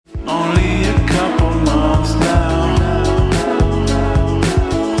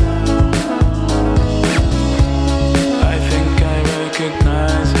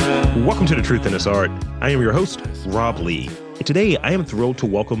Truth in This Art. I am your host, Rob Lee. And today, I am thrilled to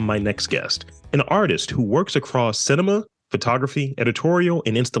welcome my next guest, an artist who works across cinema, photography, editorial,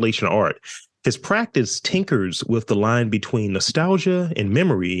 and installation art. His practice tinkers with the line between nostalgia and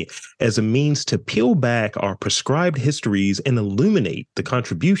memory as a means to peel back our prescribed histories and illuminate the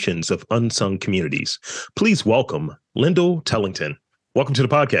contributions of unsung communities. Please welcome Lendl Tellington. Welcome to the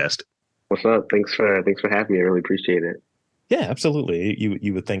podcast. What's up? Thanks for having me. I really appreciate it. Yeah, absolutely.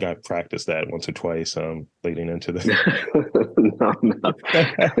 You would think I practiced that once or twice leading into this. No.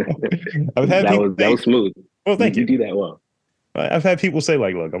 That was smooth. Well, thank you. You do that well. I've had people say,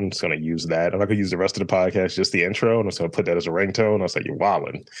 like, look, I'm just going to use that. I'm not going to use the rest of the podcast, just the intro. And I'm just going to put that as a ringtone. I was like, you're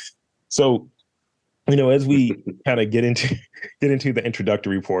wilding. So, as we kind of get into the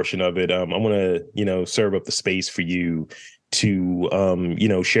introductory portion of it, I'm going to, serve up the space for you to,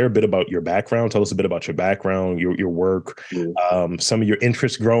 share a bit about your background. Tell us a bit about your background, your work, some of your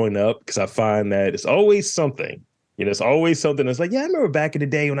interests growing up, because I find that it's always something. It's always something that's like, yeah, I remember back in the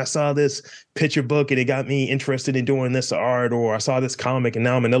day when I saw this picture book and it got me interested in doing this art, or I saw this comic and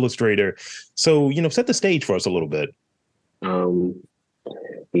now I'm an illustrator. So, set the stage for us a little bit.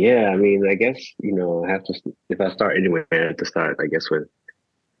 Yeah, I mean, I guess, I have to, if I start anywhere, I have to start, I guess, with,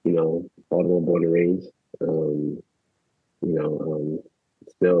 Baltimore born and raised,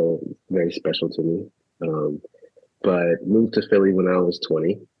 still very special to me. But moved to Philly when I was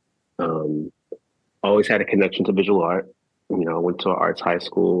 20. Always had a connection to visual art. I went to an arts high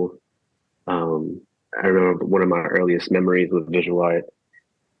school. I remember one of my earliest memories with visual art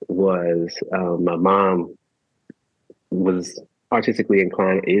was my mom was is artistically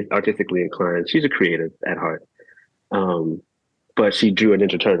inclined. She's a creative at heart. But she drew a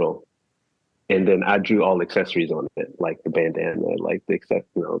Ninja Turtle. And then I drew all accessories on it, like the bandana, like the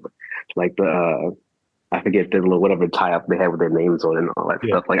I forget the little whatever tie up they had with their names on and all that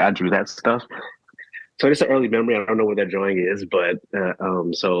stuff. Like I drew that stuff. So it's an early memory. I don't know what that drawing is, but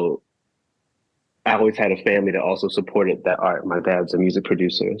so I always had a family that also supported that art. My dad's a music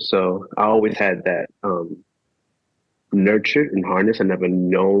producer, so I always had that nurtured and harnessed. I never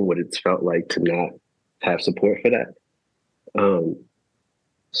known what it's felt like to not have support for that.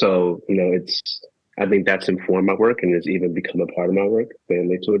 So I think that's informed my work and has even become a part of my work,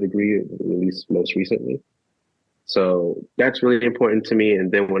 family to a degree, at least most recently. So that's really important to me. And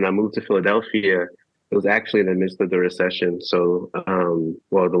then when I moved to Philadelphia, it was actually in the midst of the recession. So,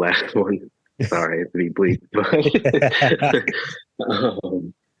 the last one, sorry to be bleak,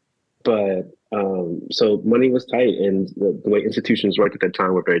 so money was tight and the way institutions worked at that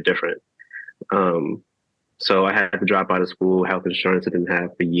time were very different. So I had to drop out of school, health insurance I didn't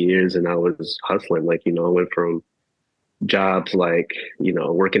have for years. And I was hustling, I went from jobs like,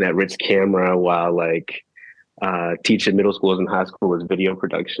 working at Ritz Camera while teaching middle schools and high school was video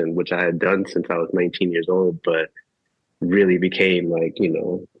production, which I had done since I was 19 years old, but really became a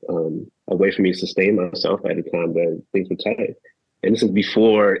way for me to sustain myself at a time that things were tight. And this is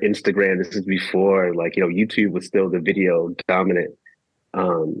before Instagram. This is before YouTube was still the video dominant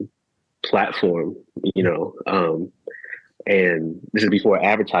platform, and this is before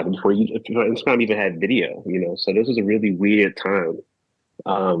advertising, before Instagram even had video, so this was a really weird time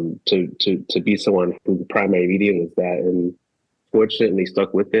to be someone whose primary medium was that, and fortunately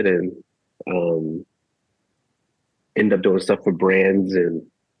stuck with it and end up doing stuff for brands and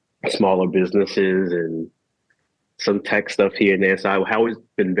smaller businesses and some tech stuff here and there. So I've always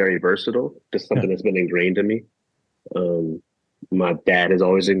been very versatile, just something that's been ingrained in me. My dad has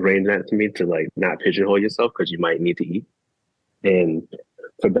always ingrained that to me, to not pigeonhole yourself because you might need to eat. And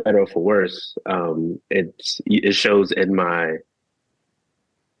for better or for worse, it shows in the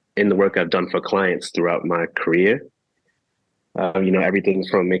work I've done for clients throughout my career. Everything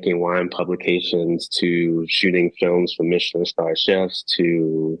from making wine publications to shooting films for Michelin star chefs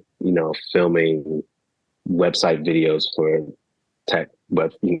to, filming website videos for tech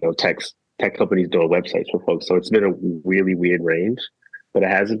companies doing websites for folks. So it's been a really weird range, but it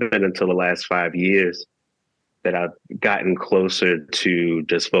hasn't been until the last 5 years that I've gotten closer to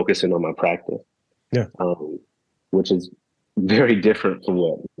just focusing on my practice. Yeah. Which is very different from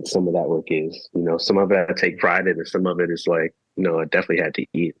what some of that work is. Some of it I take pride in and some of it is I definitely had to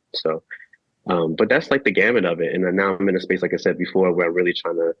eat. So, but that's the gamut of it. And then now I'm in a space, like I said before, where I'm really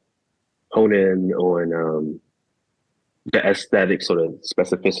trying to hone in on the aesthetic sort of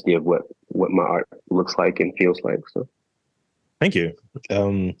specificity of what my art looks like and feels like. So, thank you.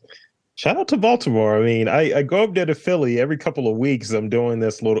 Shout out to Baltimore. I mean, I go up there to Philly every couple of weeks. I'm doing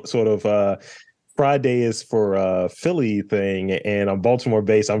this little sort of Friday is for Philly thing, and I'm Baltimore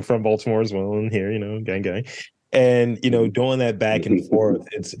based. I'm from Baltimore as well, and here, gang. And, doing that back and forth,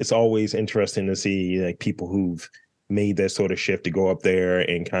 it's always interesting to see like people who've made that sort of shift to go up there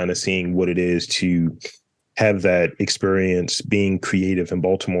and kind of seeing what it is to have that experience being creative in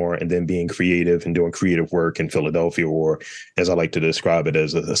Baltimore and then being creative and doing creative work in Philadelphia, or as I like to describe it,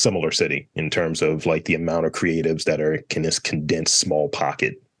 as a similar city in terms of like the amount of creatives that are in this condensed small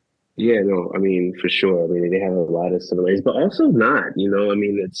pocket. Yeah, no, I mean, for sure. I mean, they have a lot of similarities, but also not, I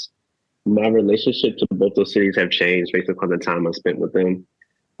mean, it's my relationship to both those cities have changed based upon the time I spent with them.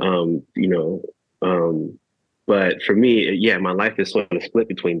 Um, you know, um, but for me, yeah, my life is sort of split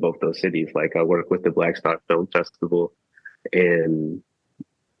between both those cities. Like I work with the Black Star Film Festival, and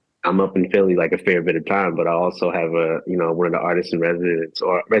I'm up in Philly like a fair bit of time, but I also have one of the artists in residence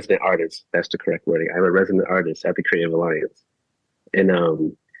or resident artists. That's the correct wording. I'm a resident artist at the Creative Alliance, and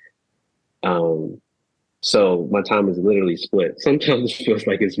um, so my time is literally split. Sometimes it feels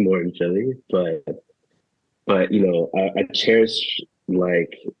like it's more in Philly, but I cherish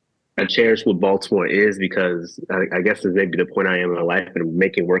like I cherish what Baltimore is because I guess is maybe the point I am in my life and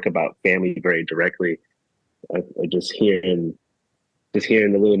making work about family very directly. I just hearing the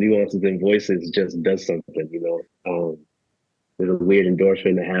little nuances in voices just does something. There's a weird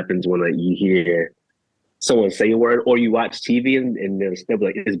endorphin that happens when you hear someone say a word or you watch TV and they'll be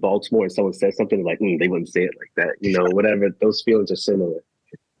like, it's Baltimore, and someone says something like, they wouldn't say it like that. Whatever. Those feelings are similar.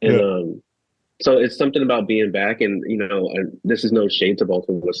 And Yeah. so it's something about being back, and this is no shade to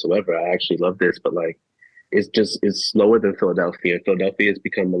Baltimore whatsoever. I actually love this, but like, it's slower than Philadelphia. Philadelphia has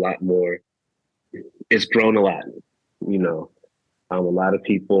become a lot more. It's grown a lot. You know, a lot of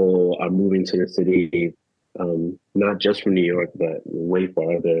people are moving to the city, not just from New York, but way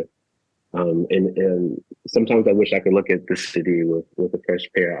farther. And sometimes I wish I could look at the city with a fresh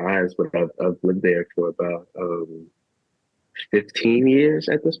pair of eyes, but I've lived there for about 15 years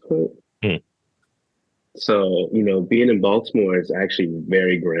at this point. Hmm. So, being in Baltimore is actually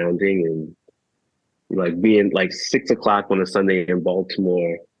very grounding, and like being like 6 o'clock on a Sunday in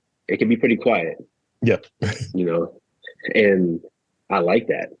Baltimore, it can be pretty quiet, Yeah. and I like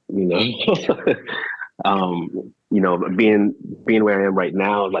that. Being where I am right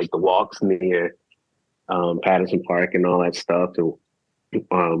now, like the walks near Patterson Park and all that stuff, and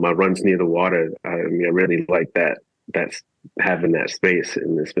my runs near the water. I mean, I really like that. That's having that space,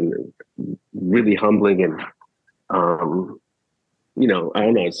 and it's been really humbling. And I don't know,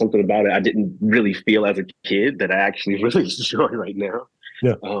 it's something about it I didn't really feel as a kid that I actually really enjoy right now.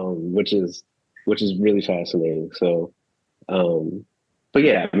 Yeah. Which is really fascinating. So, but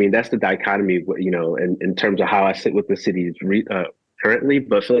yeah, I mean, that's the dichotomy, in terms of how I sit with the cities currently.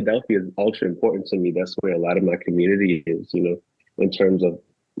 But Philadelphia is ultra important to me. That's where a lot of my community is, in terms of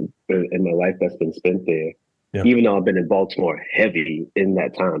in my life that's been spent there. Yeah. Even though I've been in Baltimore heavy in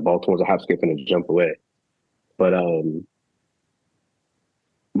that time, Baltimore's a hop, skip, and a jump away. But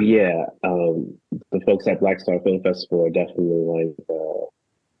yeah, the folks at Black Star Film Festival are definitely like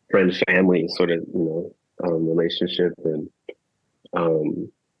friend, family sort of, relationship, and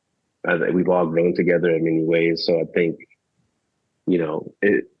we've all grown together in many ways. So I think,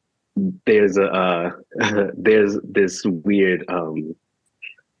 there's there's this weird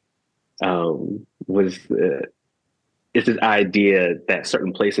was it's this idea that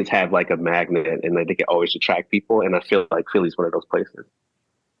certain places have like a magnet and that they can always attract people, and I feel like Philly's one of those places.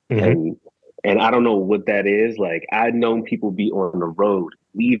 Mm-hmm. And I don't know what that is. Like, I've known people be on the road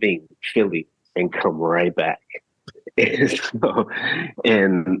leaving Philly and come right back. And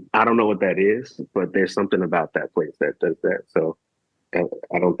I don't know what that is, but there's something about that place that does that. So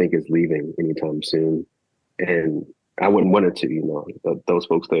I don't think it's leaving anytime soon. And I wouldn't want it to, but those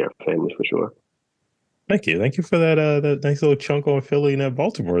folks there are family for sure. Thank you. Thank you for that nice little chunk on Philly and that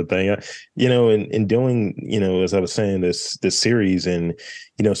Baltimore thing. In doing, as I was saying, this series and,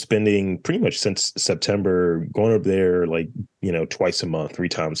 spending pretty much since September, going up there like, twice a month, 3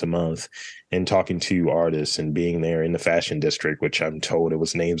 times a month, and talking to artists and being there in the fashion district, which I'm told it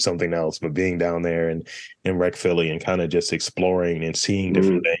was named something else, but being down there and in Rec Philly and kind of just exploring and seeing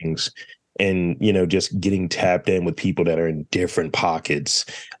different things. And, just getting tapped in with people that are in different pockets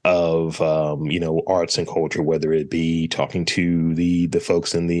of, arts and culture, whether it be talking to the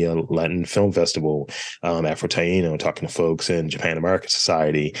folks in the Latin Film Festival, Afro Taino, talking to folks in Japan American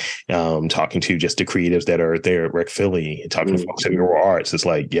Society, talking to just the creatives that are there at Rec Philly, talking to folks at Mural Arts. It's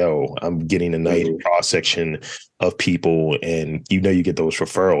like, yo, I'm getting a nice cross section of people, and you get those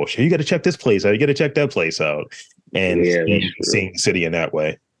referrals. You got to check this place out. You got to check that place out, and seeing the city in that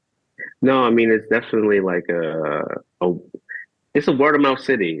way. No, I mean, it's definitely like it's a word of mouth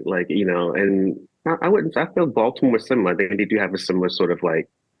city, like, and I feel Baltimore similar. I think they do have a similar sort of like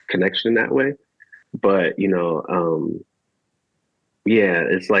connection that way. But yeah,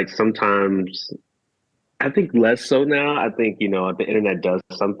 it's like sometimes I think less so now. I think the internet does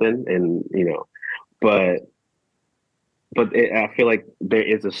something, and but I feel like there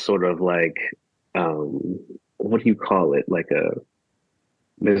is a sort of like what do you call it? Like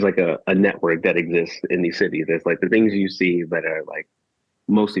there's like a network that exists in these cities. There's like the things you see that are like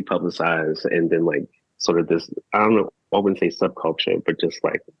mostly publicized, and then like sort of this, I don't know, I wouldn't say subculture, but just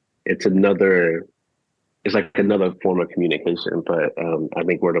like it's another it's like another form of communication. But I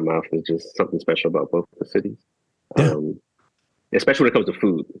think word of mouth is just something special about both the cities. Yeah. Um, Especially when it comes to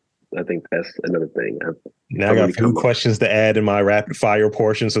food. I think that's another thing. I've Now I probably got food become questions to add in my rapid fire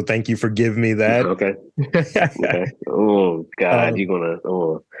portion, so thank you for giving me that. okay. Okay. Oh God, um, you're gonna.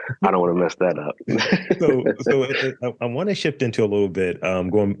 Oh, I don't want to mess that I want to shift into a little bit,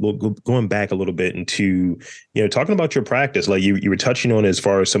 going back a little bit into, talking about your practice. Like you were touching on as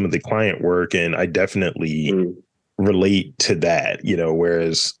far as some of the client work, and I definitely up. relate to that.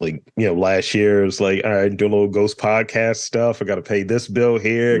 Whereas like last year it was like, all right, do a little ghost podcast stuff. I got to pay this bill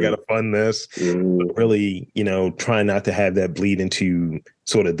here. I got Mm, to fund this. mm, But really, trying not to have that bleed into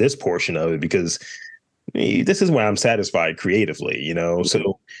sort of this portion of it, because this is where I'm satisfied creatively, mm.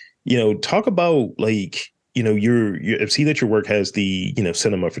 So, talk about like, I see that your work has the,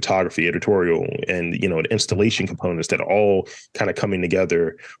 cinema, photography, editorial, and, the installation components that are all kind of coming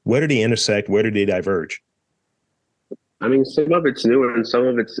together. Where do they intersect? Where do they diverge? I mean, some of it's newer and some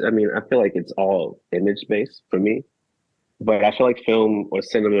of it's, I mean, I feel like it's all image based for me, but I feel like film or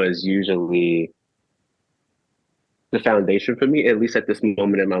cinema is usually the foundation for me, at least at this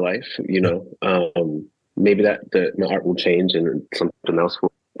moment in my life, Yeah. maybe that my art will change and something else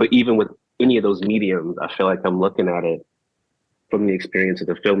will, but even with any of those mediums, I feel like I'm looking at it from the experience of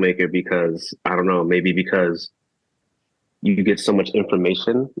the filmmaker because I don't know, maybe because you get so much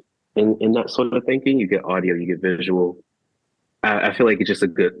information in that sort of thinking, you get audio, you get visual. I feel like it's just a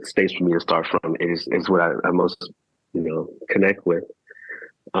good space for me to start from. Is what I most connect with.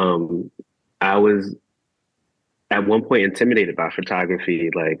 Um, I was at one point intimidated by photography,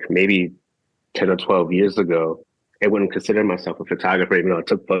 like maybe 10 or 12 years ago. I wouldn't consider myself a photographer, even though I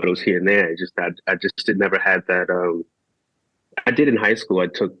took photos here and there. I just never had that. I did in high school. I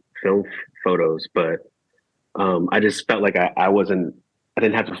took film photos, but I just felt like I wasn't. I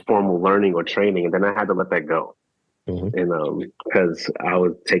didn't have the formal learning or training, and then I had to let that go. Mhm. And because I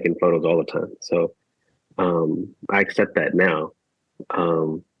was taking photos all the time, so I accept that now.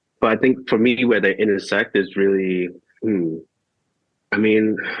 Um, but I think for me, where they intersect is really. I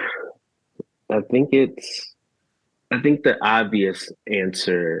mean, I think it's. I think the obvious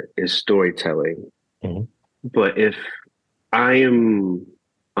answer is storytelling. Mhm. But if I am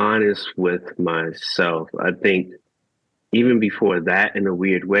honest with myself, I think even before that, in a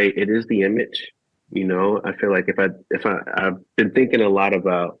weird way, it is the image. I feel like I've been thinking a lot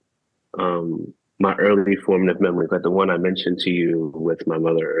about my early formative memories, like the one I mentioned to you with my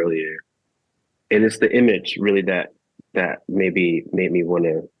mother earlier, and it's the image really that maybe made me want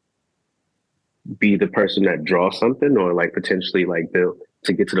to be the person that draws something or like potentially like build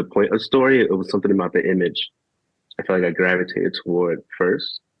to get to the point of story. It was something about the image I feel like I gravitated toward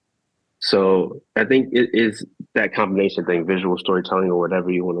first. So I think it is that combination thing, visual storytelling or whatever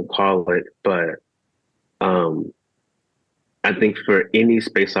you want to call it. But um, I think for any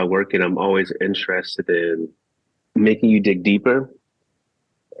space I work in, I'm always interested in making you dig deeper.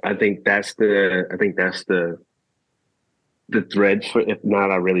 I think that's the thread for if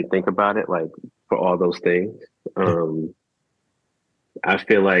not I really think about it, like for all those things. Yeah. Um, I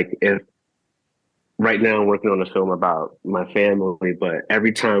feel like if right now I'm working on a film about my family, but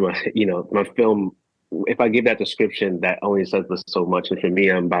every time my film, if I give that description, that only says so much. And for me,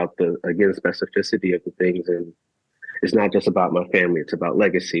 I'm about the, again, specificity of the things. And it's not just about my family. It's about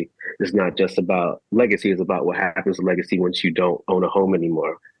legacy. It's not just about legacy. It's about what happens to legacy once you don't own a home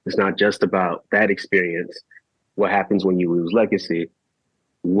anymore. It's not just about that experience. What happens when you lose legacy?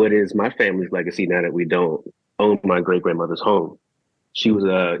 What is my family's legacy now that we don't own my great grandmother's home? She was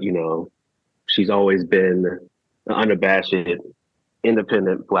she's always been an unabashed,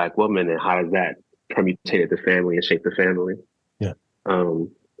 independent Black woman, and how does that permutate the family and shape the family? Yeah.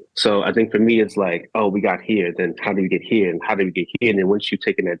 Um, so I think for me, it's like, oh, we got here. Then how do we get here? And how do we get here? And then once you've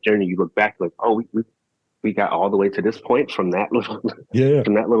taken that journey, you look back like, oh, we got all the way to this point from that little Yeah.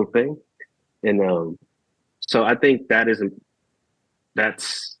 from that little thing. And so I think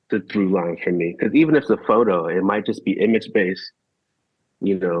that's the through line for me. Because even if the photo, it might just be image based,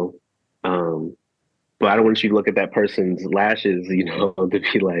 you know. Um, but I don't want you to look at that person's lashes, to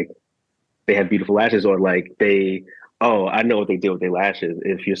be like they have beautiful lashes or like they oh, I know what they do with their lashes.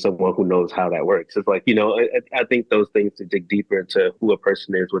 If you're someone who knows how that works, it's like, I think those things to dig deeper into who a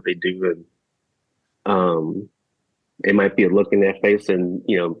person is, what they do, and um, it might be a look in their face, and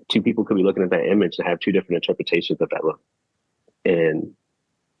two people could be looking at that image and have two different interpretations of that look. And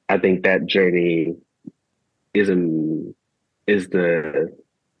I think that journey is is the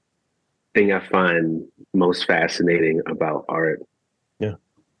thing I find most fascinating about art. Yeah.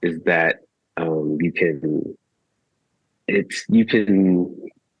 Is that you can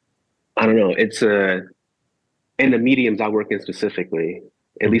I don't know, it's a in the mediums I work in specifically,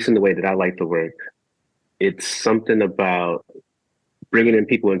 at Mm. least in the way that I like to work, it's something about bringing in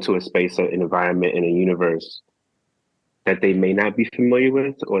people into a space or an environment in a universe that they may not be familiar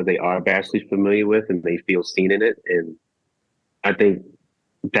with, or they are vastly familiar with, and they feel seen in it. And I think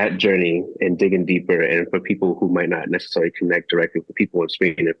that journey and digging deeper, and for people who might not necessarily connect directly with people on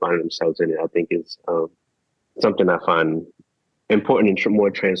screen and find themselves in it, I think is something I find important and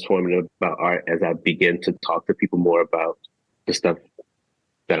more transformative about art as I begin to talk to people more about the stuff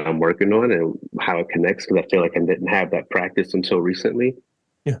that I'm working on and how it connects. Because I feel like I didn't have that practice until recently.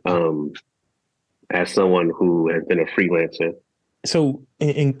 Yeah. As someone who has been a freelancer. So,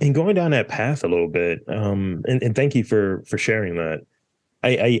 in going down that path a little bit, and thank you for sharing that.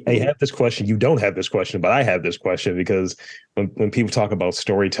 I have this question. You don't have this question, but I have this question because when people talk about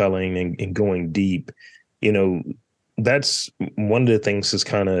storytelling and going deep, that's one of the things that's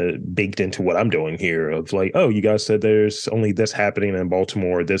kind of baked into what I'm doing here of like, oh, you guys said there's only this happening in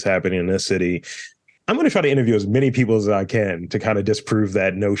Baltimore, this happening in this city. I'm going to try to interview as many people as I can to kind of disprove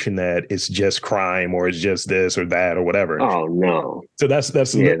that notion that it's just crime or it's just this or that or whatever. Oh no. So that's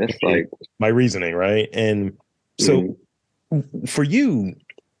like my reasoning, right? And so for you,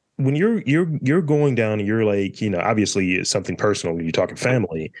 when you're going down and you're like, obviously it's something personal when you're talking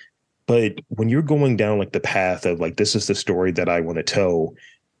family, but when you're going down like the path of like, this is the story that I want to tell,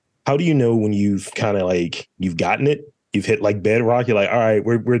 how do you know when you've kind of like, you've gotten it, you've hit like bedrock, you're like, all right,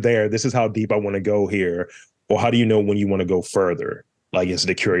 we're there. This is how deep I want to go here. Or how do you know when you want to go further? Like, is it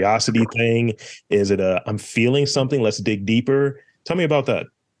a curiosity thing? Is it I'm feeling something? Let's dig deeper. Tell me about that.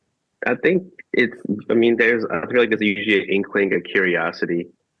 I think I feel like there's usually an inkling of curiosity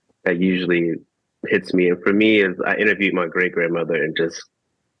that usually hits me. And for me, is I interviewed my great grandmother and just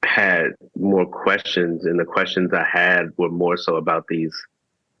had more questions. And the questions I had were more so about these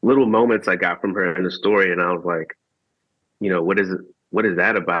little moments I got from her in the story. And I was like, what is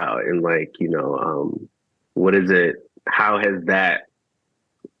that about? And like, what is it? How has that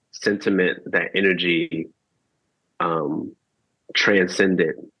sentiment, that energy,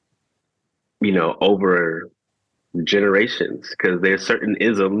 transcended, over generations? Because there's certain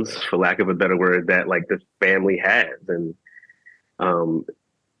isms, for lack of a better word, that like the family has. And,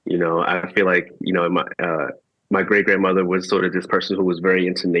 I feel like, my great grandmother was sort of this person who was very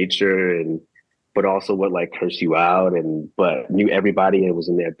into nature but also would like curse you out but knew everybody and was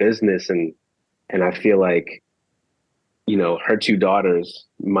in their business. And I feel like, her two daughters,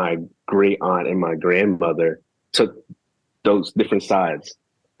 my great aunt and my grandmother, took those different sides.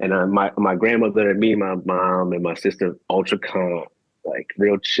 And my grandmother and me, my mom and my sister, ultra calm, like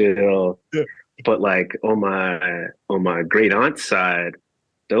real chill. Yeah. But like on my great aunt's side,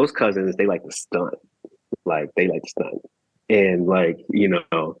 those cousins, they like to stunt. Like they like to stunt. And like,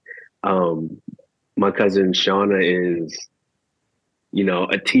 my cousin Shauna is,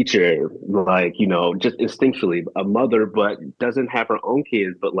 a teacher, like, just instinctually a mother, but doesn't have her own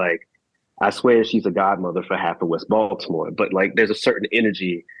kids. But like, I swear she's a godmother for half of West Baltimore. But like, there's a certain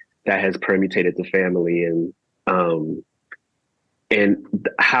energy that has permutated the family. And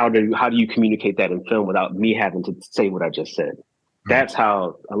how do you communicate that in film without me having to say what I just said? That's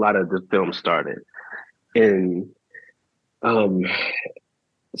how a lot of the film started. And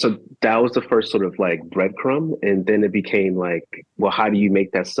so that was the first sort of like breadcrumb. And then it became like, well, how do you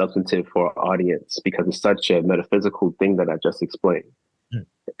make that substantive for our audience? Because it's such a metaphysical thing that I just explained.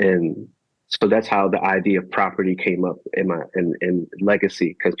 And so that's how the idea of property came up in legacy,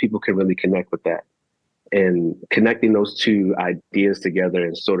 because people can really connect with that. And connecting those two ideas together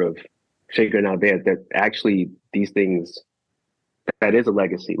and sort of figuring out that actually these things, that is a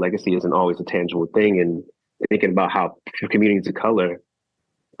legacy. Legacy isn't always a tangible thing. And thinking about how communities of color,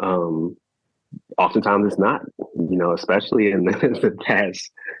 oftentimes it's not, especially in the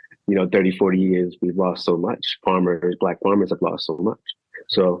past, 30, 40 years, we've lost so much. Black farmers have lost so much.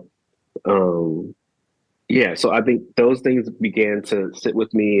 So, so I think those things began to sit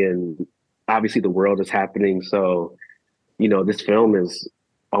with me, and obviously the world is happening. So, this film is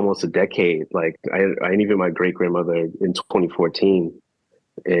almost a decade. Like I interviewed my great grandmother in 2014,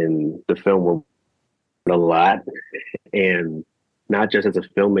 and the film will a lot, and not just as a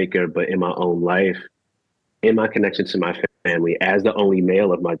filmmaker, but in my own life, in my connection to my family, as the only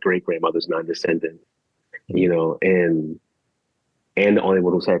male of my great grandmother's non-descendant, you know, and the only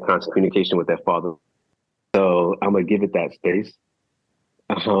one who's had constant communication with their father. So I'm gonna give it that space.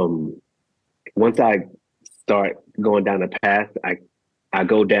 Once I start going down the path, I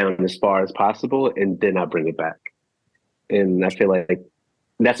go down as far as possible, and then I bring it back. And I feel like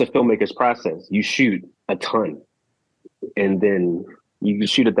that's a filmmaker's process. You shoot a ton, and then you can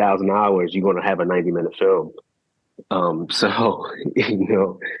shoot 1,000 hours. You're going to have a 90-minute film. So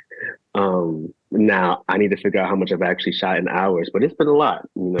you know, now I need to figure out how much I've actually shot in hours, but it's been a lot.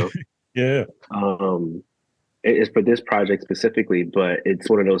 You know, Yeah. it's for this project specifically, but it's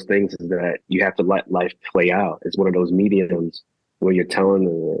one of those things is that you have to let life play out. It's one of those mediums where you're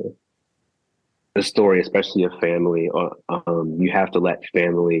telling the story, especially of family, or you have to let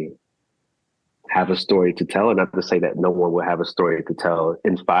family have a story to tell. And not to say that no one will have a story to tell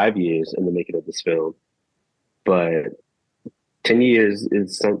in 5 years in the making of this film, but 10 years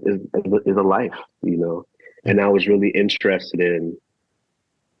is a life, you know. And I was really interested in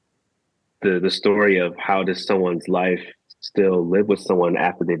the story of how does someone's life still live with someone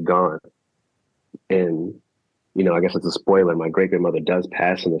after they've gone. And, you know, I guess it's a spoiler. My great grandmother does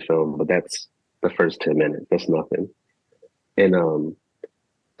pass in the film, but that's the first 10 minutes. That's nothing. And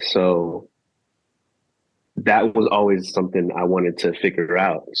so that was always something I wanted to figure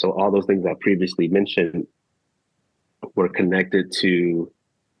out. So all those things I previously mentioned were connected to,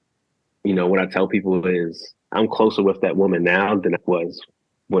 you know, what I tell people is I'm closer with that woman now than I was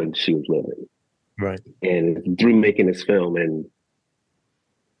when she was living. Right. And through making this film, and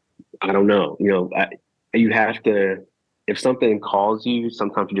I don't know, you know, you have to, if something calls you,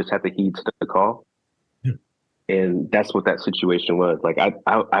 sometimes you just have to heed to the call. Yeah. And that's what that situation was. Like,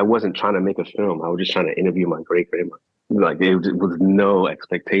 I wasn't trying to make a film. I was just trying to interview my great grandmother. Like, it was no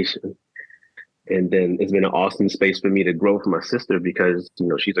expectation. And then it's been an awesome space for me to grow from my sister because, you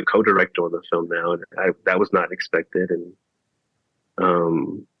know, she's a co-director on the film now. And that was not expected. And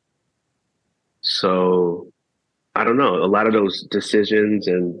so I don't know, a lot of those decisions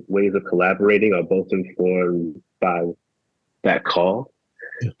and ways of collaborating are both informed by that call,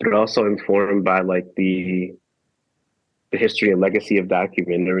 but also informed by like the history and legacy of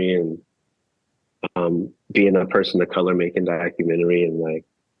documentary and being a person of color making documentary, and like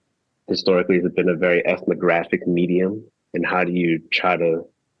historically it's been a very ethnographic medium, and how do you try to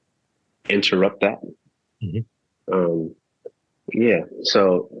interrupt that? Mm-hmm. Yeah,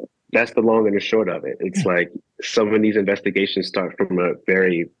 so that's the long and the short of it. It's like some of these investigations start from a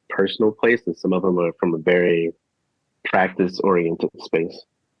very personal place, and some of them are from a very practice-oriented space.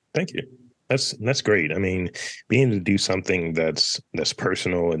 Thank you. That's great. I mean, being able to do something that's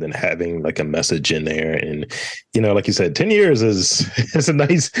personal and then having like a message in there, and you know, like you said, 10 years is a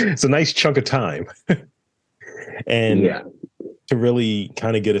nice chunk of time. And yeah, to really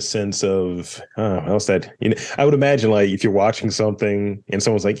kind of get a sense of how's that, you know, I would imagine like if you're watching something and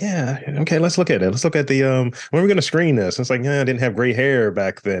someone's like, yeah, okay, let's look at it. Let's look at the when we're going to screen this. It's like, yeah, I didn't have gray hair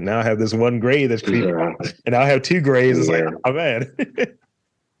back then. Now I have this one gray that's creepy, and now I have two grays. It's like, oh man.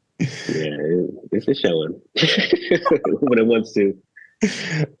 Yeah, it's a showing when it wants to.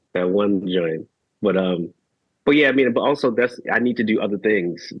 That one joint, but yeah, I mean, but also I need to do other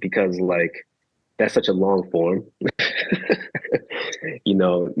things because like that's such a long form. You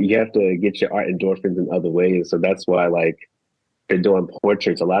know, you have to get your art endorphins in other ways. So that's why like they're doing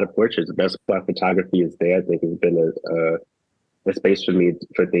portraits, a lot of portraits. That's why photography is there. I think it's been a space for me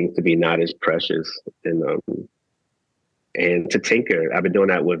for things to be not as precious and to tinker. I've been doing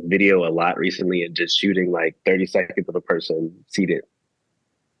that with video a lot recently and just shooting like 30 seconds of a person seated.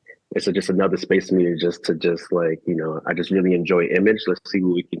 It's just another space for me to just like, you know, I just really enjoy image. Let's see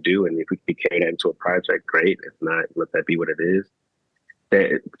what we can do. And if we can carry that into a project, great. If not, let that be what it is.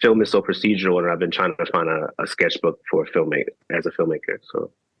 That film is so procedural, and I've been trying to find a sketchbook for a filmmaker as a filmmaker.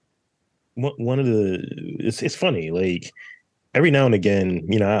 So one of it's funny, like every now and again,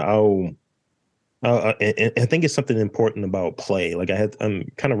 you know, I think it's something important about play. Like I'm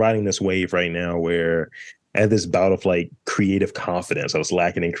kind of riding this wave right now where I had this bout of like creative confidence. I was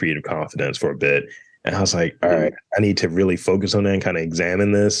lacking in creative confidence for a bit. And I was like, all right, I need to really focus on that and kind of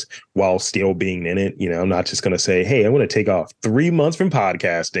examine this while still being in it. You know, I'm not just going to say, hey, I'm going to take off 3 months from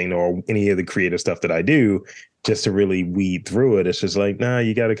podcasting or any of the creative stuff that I do just to really weed through it. It's just like, nah,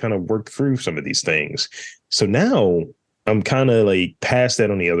 you got to kind of work through some of these things. So now I'm kind of like past that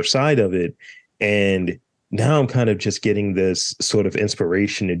on the other side of it. And now I'm kind of just getting this sort of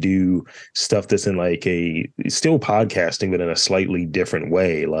inspiration to do stuff that's in like a still podcasting, but in a slightly different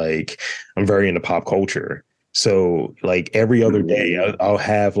way. Like I'm very into pop culture. So like every other day I'll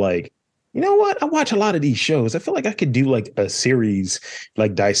have like, you know what? I watch a lot of these shows. I feel like I could do like a series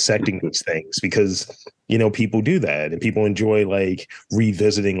like dissecting these things because, you know, people do that and people enjoy like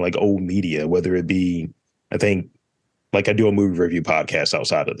revisiting like old media, whether it be, I think, like I do a movie review podcast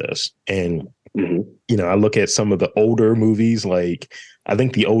outside of this. And you know, I look at some of the older movies, like I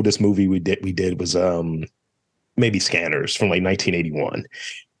think the oldest movie we did was maybe Scanners from like 1981.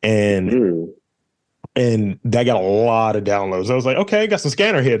 And that got a lot of downloads. I was like, okay, got some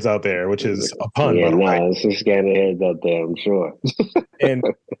scanner heads out there, which is a pun. Yeah, there's some scanner heads out there, I'm sure. And,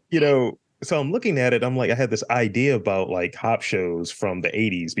 you know, so I'm looking at it. I'm like, I had this idea about like cop shows from the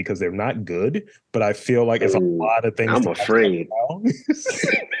 80s because they're not good, but I feel like it's a lot of things. I'm afraid.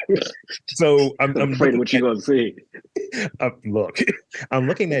 So I'm afraid of what you're going to see. Look, I'm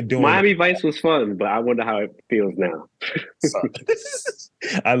looking at doing Miami Vice was fun, but I wonder how it feels now.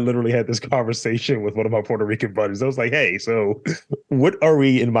 I literally had this conversation with one of my Puerto Rican buddies. I was like, hey, so what are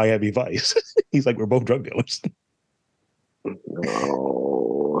we in Miami Vice? He's like, we're both drug dealers.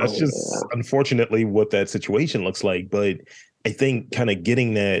 No, that's just unfortunately what that situation looks like. But I think kind of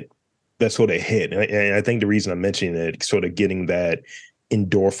getting that sort of hit, and I think the reason I'm mentioning it, sort of getting that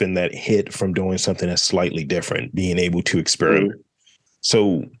endorphin, that hit from doing something that's slightly different, being able to experiment.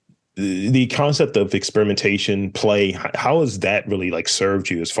 So the concept of experimentation, play, how has that really like served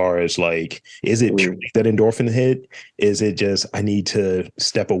you as far as like, is it purely that endorphin hit? Is it just, I need to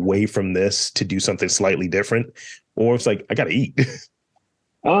step away from this to do something slightly different? Or it's like, I got to eat.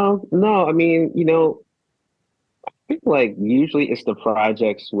 No, I mean, you know, I think like usually it's the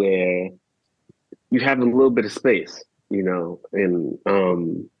projects where you have a little bit of space, you know, and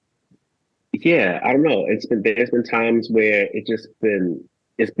yeah, I don't know. There's been times where it's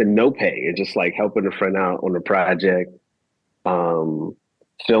been no pay. It's just like helping a friend out on a project,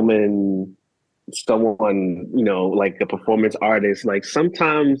 filming someone, you know, like a performance artist. Like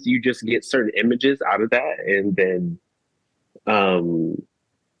sometimes you just get certain images out of that, and then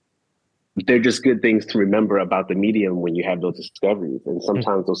they're just good things to remember about the medium when you have those discoveries. And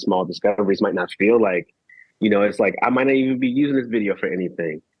sometimes those small discoveries might not feel like, you know, it's like I might not even be using this video for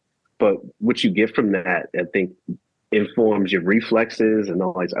anything, but what you get from that, I think, informs your reflexes and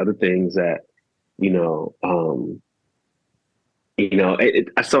all these other things that,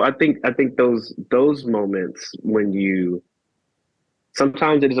 so I think those moments when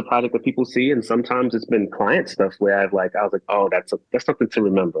sometimes it is a project that people see, and sometimes it's been client stuff where I was like, oh, that's something to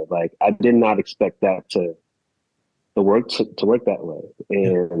remember. Like I did not expect that to work that way,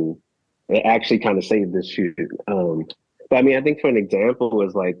 and it actually kind of saved this shoot. But I mean, I think for an example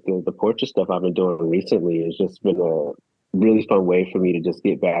is like the portrait stuff I've been doing recently has just been a really fun way for me to just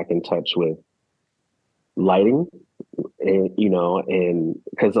get back in touch with lighting, and and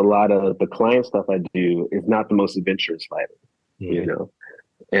because a lot of the client stuff I do is not the most adventurous lighting.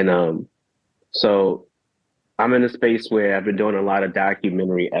 And so I'm in a space where I've been doing a lot of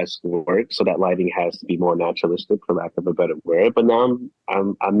documentary-esque work, so that lighting has to be more naturalistic, for lack of a better word. But now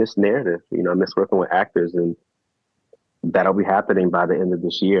I miss narrative. I miss working with actors, and that'll be happening by the end of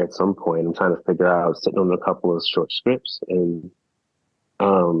this year at some point. I'm trying to figure out, sitting on a couple of short scripts, and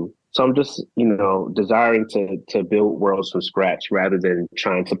so I'm just desiring to build worlds from scratch rather than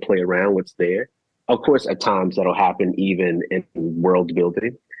trying to play around what's there. Of course, at times that'll happen even in world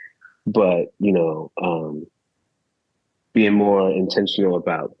building, but being more intentional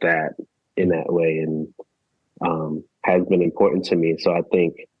about that in that way and has been important to me. So I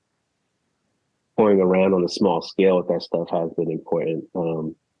think playing around on a small scale with that stuff has been important.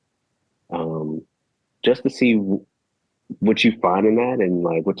 Just to see what you find in that, and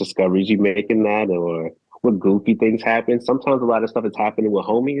like what discoveries you make in that, or what goofy things happen. Sometimes a lot of stuff is happening with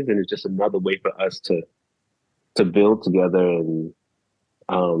homies, and it's just another way for us to build together and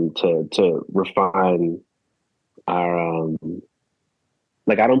to refine our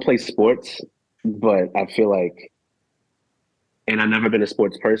like, I don't play sports, but I feel like, and I've never been a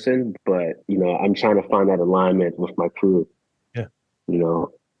sports person, but I'm trying to find that alignment with my crew. Yeah.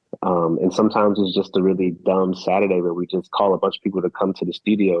 And sometimes it's just a really dumb Saturday where we just call a bunch of people to come to the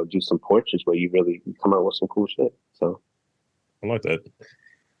studio, do some portraits where you really come out with some cool shit. So I like that.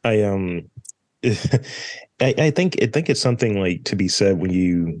 I think it's something like to be said when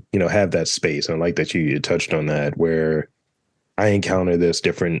you have that space. And I like that you touched on that, where I encounter this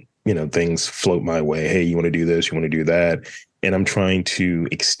different, things float my way. Hey, you want to do this? You want to do that? And I'm trying to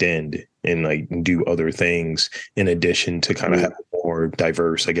extend and like do other things in addition to kind of have more more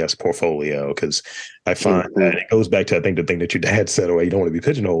diverse, I guess, portfolio. Because I find that it goes back to, I think, the thing that your dad said, oh, you don't want to be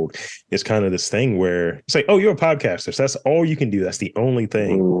pigeonholed. It's kind of this thing where it's like, oh, you're a podcaster. So that's all you can do. That's the only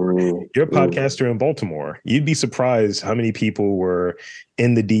thing. You're a podcaster in Baltimore. You'd be surprised how many people were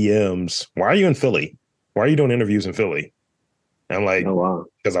in the DMs. Why are you in Philly? Why are you doing interviews in Philly? And I'm like, oh, wow.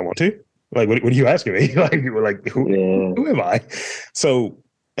 Because I want to. Like, what are you asking me? Like, who am I? So,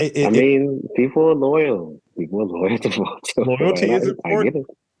 people are loyal. People are loyal to Baltimore. Loyalty is I get important.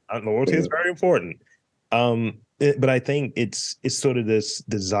 it. Loyalty is very important. But I think it's sort of this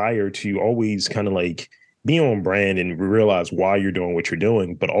desire to always kind of like be on brand and realize why you're doing what you're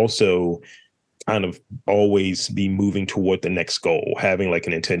doing, but also kind of always be moving toward the next goal, having like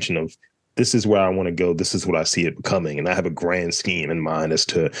an intention of, this is where I want to go. This is what I see it becoming. And I have a grand scheme in mind as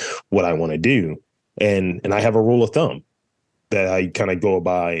to what I want to do. And I have a rule of thumb that I kind of go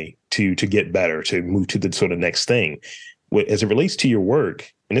by to get better, to move to the sort of next thing. As it relates to your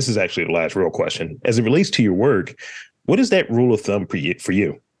work, and this is actually the last real question, as it relates to your work, what is that rule of thumb for you?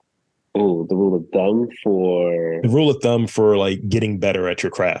 Oh, the rule of thumb for... The rule of thumb for like getting better at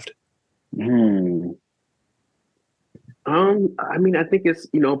your craft. I mean, I think it's,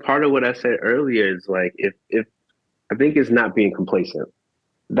 part of what I said earlier is like, if I think it's not being complacent.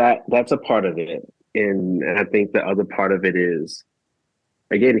 That's a part of it. And I think the other part of it is,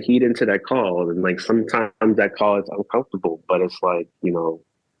 again, heed into that call. And like, sometimes that call is uncomfortable, but it's like,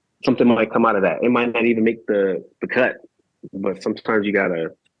 something might come out of that. It might not even make the cut, but sometimes you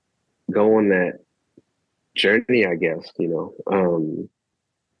gotta go on that journey, I guess,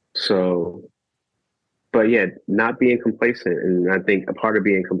 so, but yeah, not being complacent. And I think a part of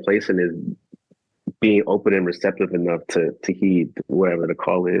being complacent is being open and receptive enough to heed whatever the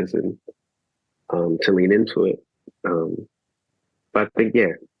call is, and to lean into it. But I think,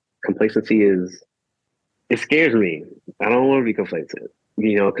 yeah, complacency it scares me. I don't want to be complacent,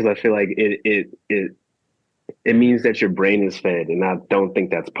 because I feel like it means that your brain is fed, and I don't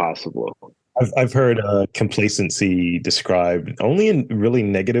think that's possible. I've heard complacency described only in really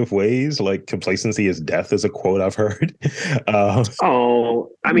negative ways. Like complacency is death is a quote I've heard.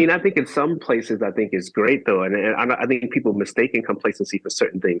 I mean, I think in some places, I think it's great though. And I think people mistaken complacency for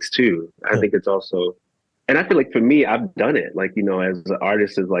certain things too. I think it's also, and I feel like for me, I've done it. Like, as an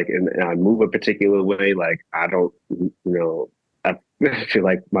artist is like, and I move a particular way. Like, I don't, I feel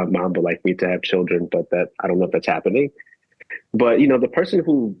like my mom would like me to have children, but I don't know if that's happening. But, the person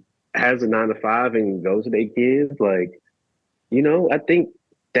who has a 9 to 5 and goes to their kids, like, I think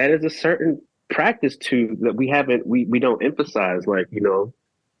that is a certain practice too that we don't emphasize. Like,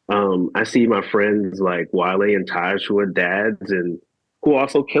 I see my friends like Wale and Taj who are dads and who are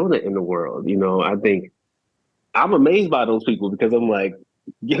also killing it in the world. I think I'm amazed by those people because I'm like,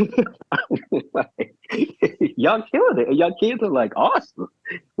 like y'all killing it. And y'all kids are like awesome.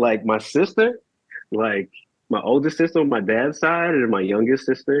 Like my sister, like my oldest sister on my dad's side and my youngest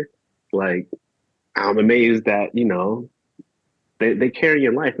sister, like I'm amazed that, they carry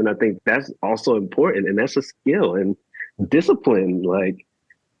your life. And I think that's also important. And that's a skill and discipline, like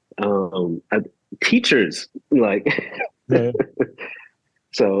teachers, like, Yeah.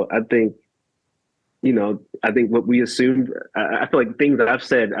 So I think, I think what we assumed, I feel like things that I've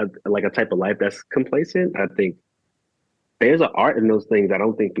said, like a type of life that's complacent, I think there's an art in those things I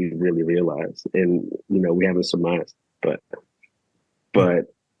don't think we really realize. And, we haven't surmised, but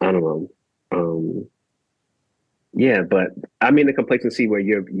I don't know. Yeah, but I mean the complacency where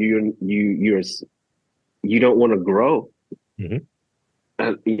you don't want to grow. Mm-hmm.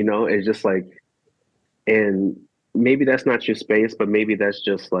 It's just like, and maybe that's not your space, but maybe that's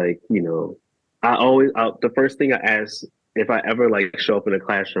just like, the first thing I ask if I ever like show up in a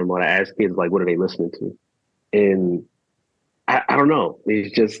classroom, what I ask kids like, what are they listening to? And I don't know.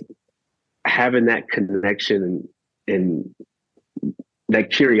 It's just having that connection and that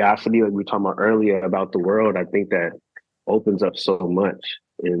curiosity, like we were talking about earlier about the world. I think that opens up so much.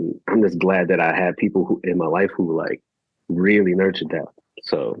 And I'm just glad that I had people who in my life who like really nurtured that.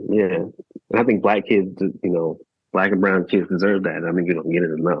 So yeah, and I think Black kids, Black and brown kids deserve that. I mean, you don't get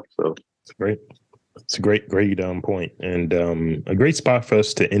it enough. So it's great. It's a great point, and a great spot for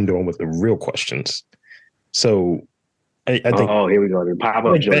us to end on with the real questions. So I think. Oh, here we go. The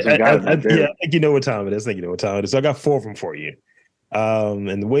pop-up jokes. Yeah, I think you know what time it is. So I got 4 of them for you.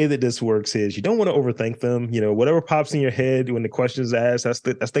 And the way that this works is you don't want to overthink them. Whatever pops in your head when the question is asked, that's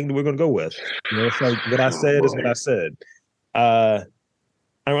the thing that we're going to go with. It's like what I said is what I said.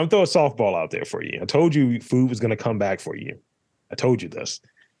 I'm throwing a softball out there for you. I told you food was going to come back for you. I told you this.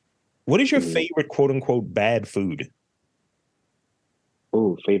 What is your favorite quote unquote bad food?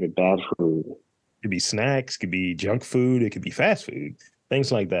 Oh, favorite bad food. It could be snacks, could be junk food, it could be fast food,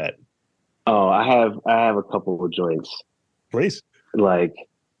 things like that. Oh, I have a couple of joints. Please. Like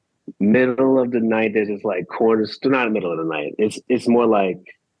middle of the night, there's just like corners. Not the middle of the night. It's more like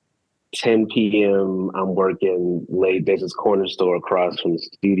 10 p.m. I'm working late. There's this corner store across from the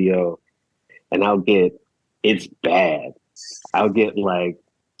studio, and it's bad. I'll get like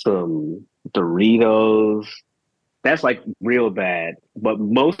some Doritos. That's like real bad. But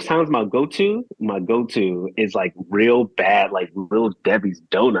most times my go-to is like real bad, like real Debbie's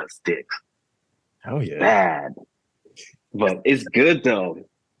donut sticks. Oh yeah. Bad. But it's good though.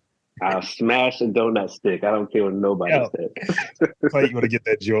 I'll smash a donut stick. I don't care what nobody says. Like you want to get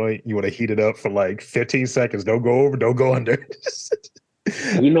that joint, you want to heat it up for like 15 seconds. Don't go over, don't go under.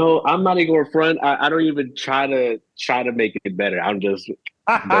 You know, I'm not even going front. I don't even try to make it better. I'm just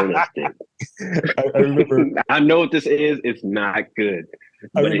donut stick. I remember. I know what this is. It's not good.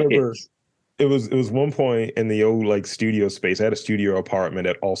 I remember it was one point in the old like studio space. I had a studio apartment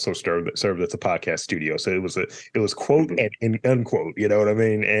that also served as a podcast studio. So it was quote and unquote. You know what I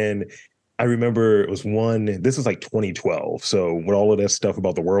mean? And I remember it was this was like 2012. So when all of this stuff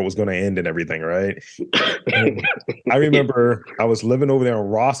about the world was going to end and everything, right? And I remember I was living over there in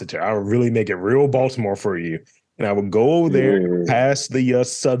Rossiter. I would really make it real Baltimore for you. And I would go over there past the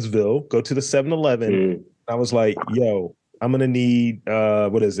Sudsville, go to the 7-Eleven. I was like, yo, I'm going to need,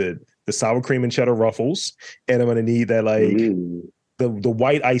 what is it? The sour cream and cheddar ruffles. And I'm going to need that like the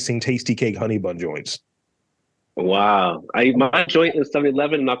white icing tasty cake honey bun joints. Wow. My joint is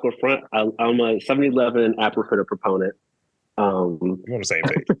 7-Eleven, not go front. I'm a 7-Eleven apple fritter proponent. You're on the same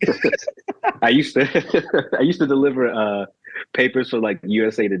page. I used to deliver papers for like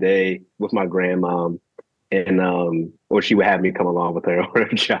USA Today with my grandmom, and or she would have me come along with her on her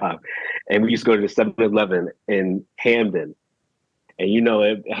job. And we used to go to the 7-Eleven in Hamden. And you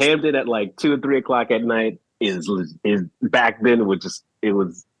know, Hamden at like 2 or 3 o'clock at night is back then it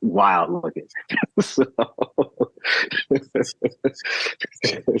was wild looking. So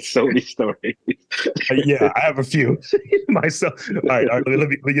many stories. Yeah, I have a few myself. All right, let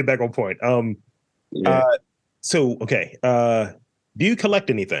me get back on point. So okay, do you collect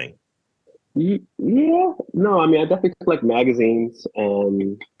anything? Yeah, no, I mean I definitely collect magazines.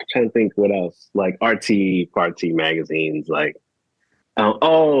 I'm trying to think what else, like RT party magazines, like what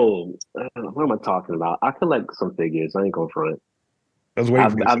am I talking about? I collect some figures. I ain't going front.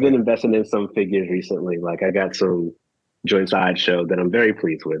 I've been investing in some figures recently. Like I got some Joint Sideshow that I'm very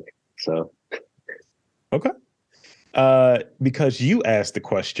pleased with. So, okay. Because you asked the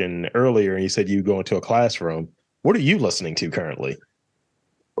question earlier and you said you go into a classroom. What are you listening to currently?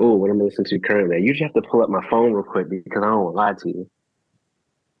 Oh, what am I listening to currently? I usually have to pull up my phone real quick because I don't want to lie to you.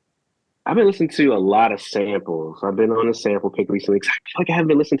 I've been listening to a lot of samples. I've been on a sample kick recently. I feel like I haven't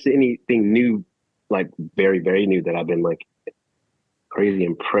been listening to anything new, like very, very new that I've been like crazy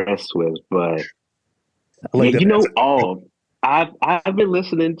impressed with. But like I've been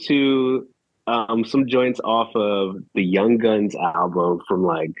listening to some joints off of the Young Guns album from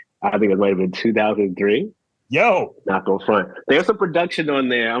like I think it might have been 2003. Yo, not go front. There's some production on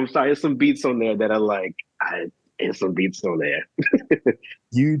there. I'm sorry, there's some beats on there that are like there's some beats on there.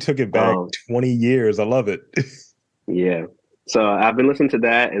 You took it back 20 years. I love it. Yeah. So I've been listening to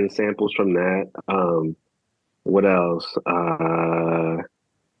that and samples from that. What else?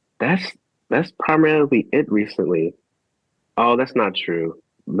 That's primarily it recently. Oh, that's not true.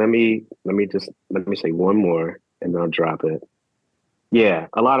 Let me say one more and then I'll drop it. Yeah,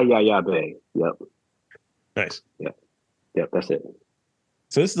 a lot of Yaya Bay. Yep. Nice. Yep, that's it.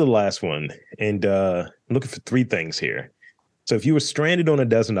 So this is the last one, and I'm looking for 3 things here. So if you were stranded on a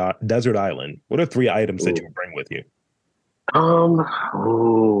desert island, what are 3 items that you would bring with you?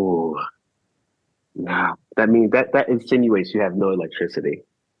 Nah, that means that insinuates you have no electricity.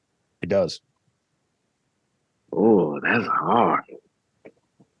 It does. Oh, that's hard.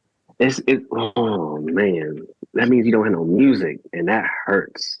 Oh man, that means you don't have no music, and that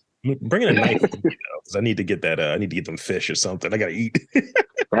hurts. Bringing a knife with me, because I need to get that. I need to get them fish or something. I gotta eat.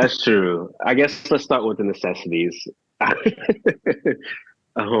 That's true. I guess let's start with the necessities. A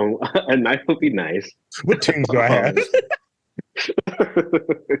knife would be nice. What tunes do I have?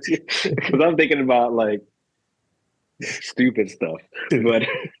 Because I'm thinking about like stupid stuff. But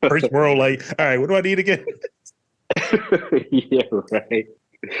first world, like, all right, what do I need again? Yeah, right.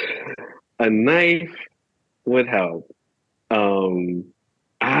 A knife would help.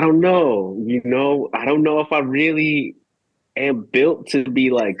 I don't know. I don't know if I really am built to be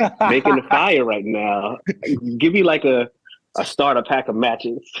like making a fire right now. Give me like a starter pack of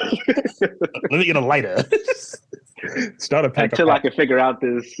matches. Let me get a lighter. Start a pack of until I can figure out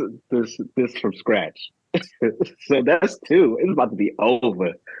this from scratch. So that's two. It's about to be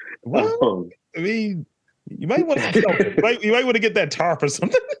over. Well, I mean, you might want some something. You might want to get that tarp or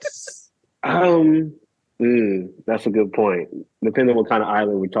something. That's a good point. Depending on what kind of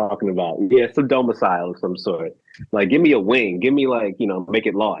island we're talking about. Yeah, it's a domicile of some sort. Like, give me a wing. Give me make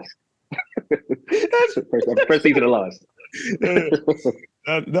it Lost. first season of Lost.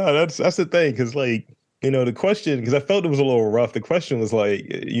 No, that's the thing, because the question, because I felt it was a little rough. The question was like,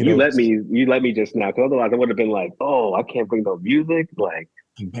 you let me just now, because otherwise I would have been like, oh, I can't bring no music. Like,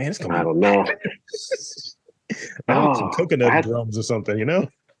 man, I don't know. I want some coconut drums or something,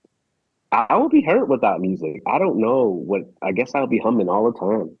 I would be hurt without music. I don't know I guess I'll be humming all the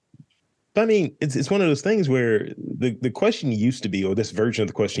time. I mean, it's one of those things where the question used to be, or this version of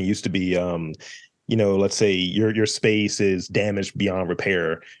the question used to be, let's say your space is damaged beyond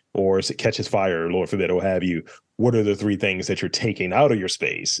repair, or it catches fire, Lord forbid, or what have you. What are the three things that you're taking out of your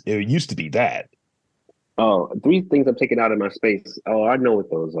space? It used to be that. Oh, three things I'm taking out of my space. Oh, I know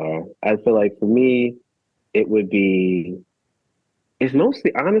what those are. I feel like for me, it would be, it's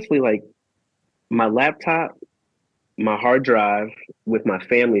mostly honestly like my laptop, my hard drive with my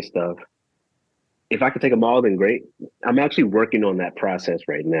family stuff. If I could take them all, then great. I'm actually working on that process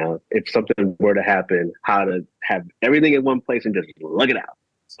right now. If something were to happen, how to have everything in one place and just lug it out.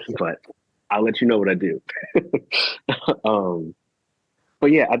 But I'll let you know what I do.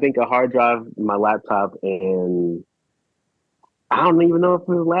 But yeah, I think a hard drive, my laptop, and I don't even know if it's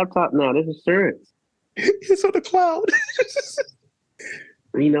a laptop now. There's insurance. It's on the cloud.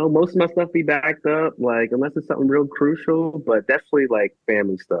 Most of my stuff be backed up, like unless it's something real crucial, but definitely like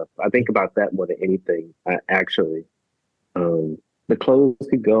family stuff. I think about that more than anything, actually. The clothes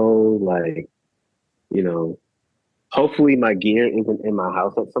could go, like, hopefully my gear isn't in my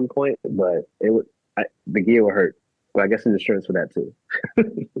house at some point, but the gear would hurt. But I guess there's insurance for that too.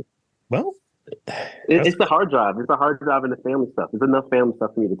 Well, it's the hard drive. It's the hard drive and the family stuff. There's enough family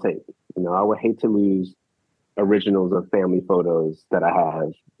stuff for me to take. I would hate to lose originals of family photos that I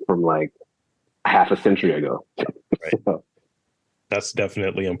have from like half a century ago. Right. So, that's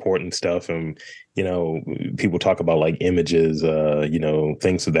definitely important stuff. And, people talk about like images,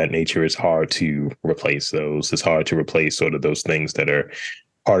 things of that nature. It's hard to replace those. It's hard to replace sort of those things that are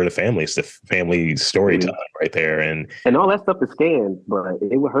part of the family. It's the family storytelling right there. And all that stuff is scanned, but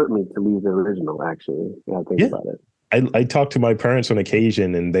it would hurt me to lose the original, actually. I think about it. I talk to my parents on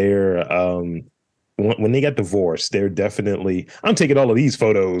occasion, and they're, when they got divorced, they're definitely, I'm taking all of these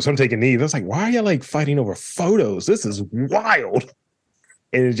photos. I'm taking these. I was like, why are you like fighting over photos? This is wild.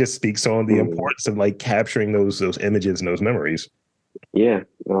 And it just speaks on the importance of like capturing those images and those memories. Yeah.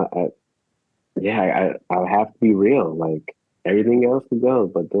 I have to be real. Like everything else could go,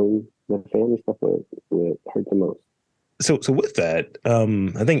 but then the family stuff would hurt the most. So with that,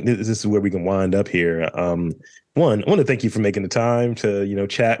 I think this is where we can wind up here. One, I want to thank you for making the time to,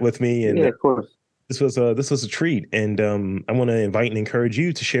 chat with me. And yeah, of course. This was a treat, and I want to invite and encourage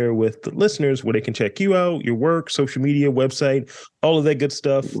you to share with the listeners where they can check you out, your work, social media, website, all of that good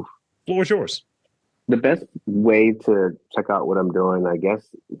stuff. Floor is yours. The best way to check out what I'm doing, I guess,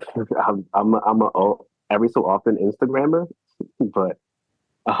 I'm a every so often Instagrammer, but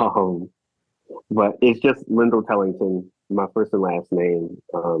it's just Lendl Tellington, my first and last name,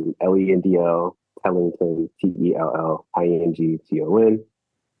 Lendl Tellington, Tellington.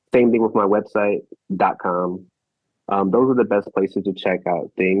 Same thing with my website.com. Those are the best places to check out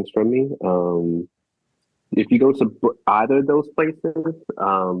things from me. If you go to either of those places,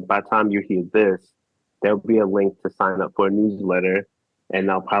 by the time you hear this, there'll be a link to sign up for a newsletter, and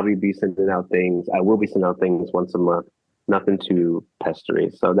I'll probably be sending out things. I will be sending out things once a month, nothing too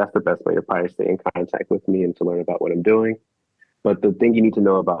pestery. So that's the best way to probably stay in contact with me and to learn about what I'm doing. But the thing you need to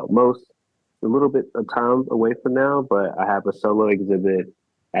know about most, a little bit of time away from now, but I have a solo exhibit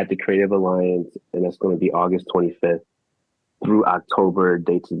at the Creative Alliance, and that's going to be August 25th through October,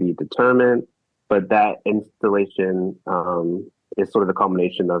 date to be determined. But that installation is sort of the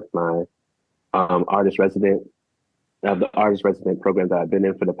culmination of my artist resident program that I've been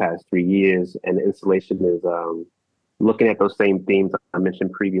in for the past 3 years. And the installation is looking at those same themes I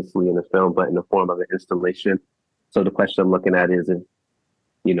mentioned previously in the film, but in the form of an installation. So the question I'm looking at is, if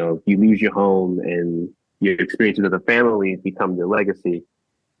you lose your home and your experiences of the family become your legacy,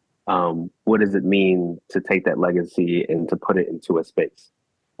 what does it mean to take that legacy and to put it into a space?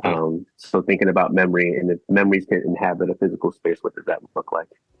 So thinking about memory, and if memories can inhabit a physical space, what does that look like?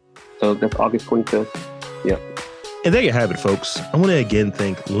 So that's August 25th. Yep. And there you have it, folks. I want to again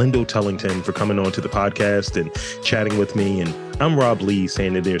thank Lendl Tellington for coming on to the podcast and chatting with me. And I'm Rob Lee,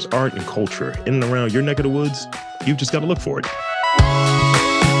 saying that there's art and culture in and around your neck of the woods. You've just got to look for it.